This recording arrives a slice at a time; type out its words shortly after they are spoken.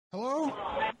Hello?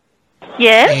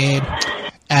 Yes.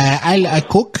 I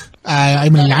cook.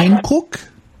 I'm a line cook.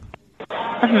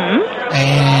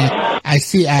 I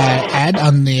see an ad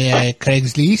on the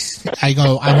Craigslist. I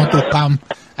want to come.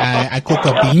 I cook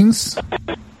beans.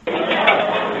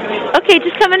 Okay,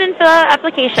 just come in and fill out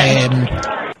application.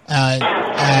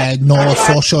 No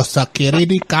social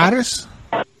security cards.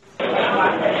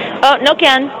 Oh, no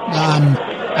can.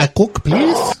 I cook,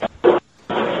 please.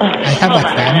 I have a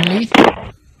family.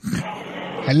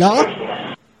 Hello?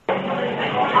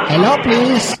 Hello,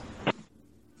 please.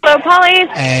 Hello, Polly.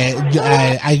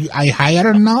 I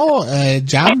hire now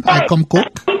job. I come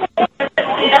cook. We're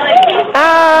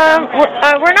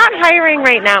not hiring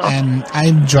right now.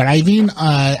 I'm driving.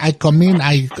 I come in.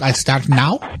 I start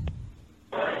now.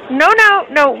 No,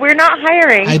 we're not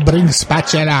hiring. I bring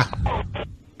spatula.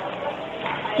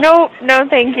 No,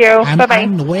 thank you. Bye-bye.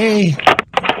 I'm on the way.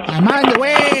 I'm on the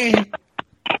way.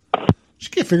 She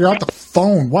can't figure out the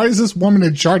phone. Why is this woman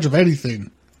in charge of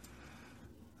anything?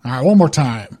 All right, one more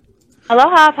time.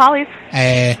 Aloha, Polly.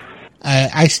 I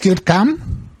still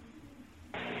come.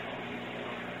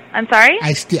 I'm sorry?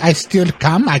 I still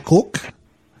come. I cook.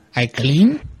 I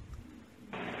clean.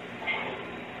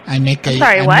 I make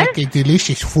what? make a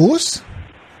delicious food.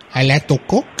 I like to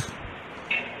cook.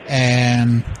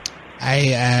 I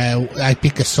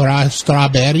pick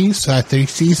strawberries 3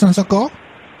 seasons ago.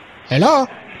 Hello.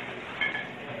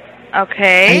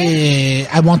 Okay.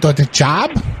 I want the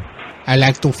job. I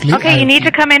like to flip. Okay, you need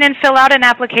to come in and fill out an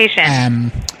application.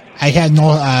 I had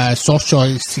no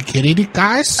social security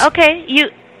cards. Okay,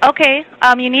 you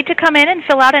need to come in and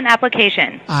fill out an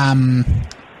application.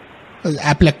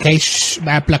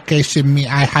 Application. Me,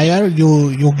 I hire you.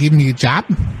 You give me a job.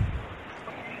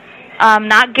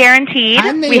 Not guaranteed.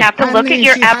 We have to look at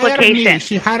your application.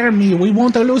 She hired me. We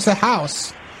want to lose the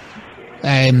house.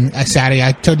 Sorry,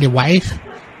 I told your wife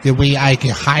the way I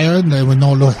get hired, there will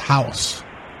no lose house.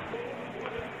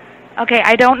 Okay,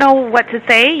 I don't know what to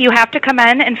say. You have to come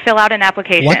in and fill out an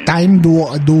application. What time do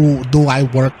I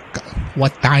work?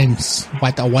 What times?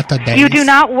 What are days? You do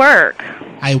not work.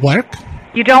 I work?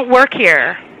 You don't work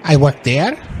here. I work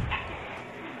there?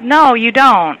 No, you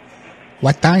don't.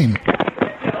 What time?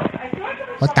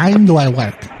 What time do I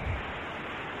work?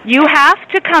 You have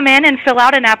to come in and fill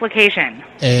out an application.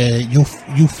 You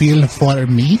feel for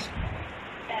me?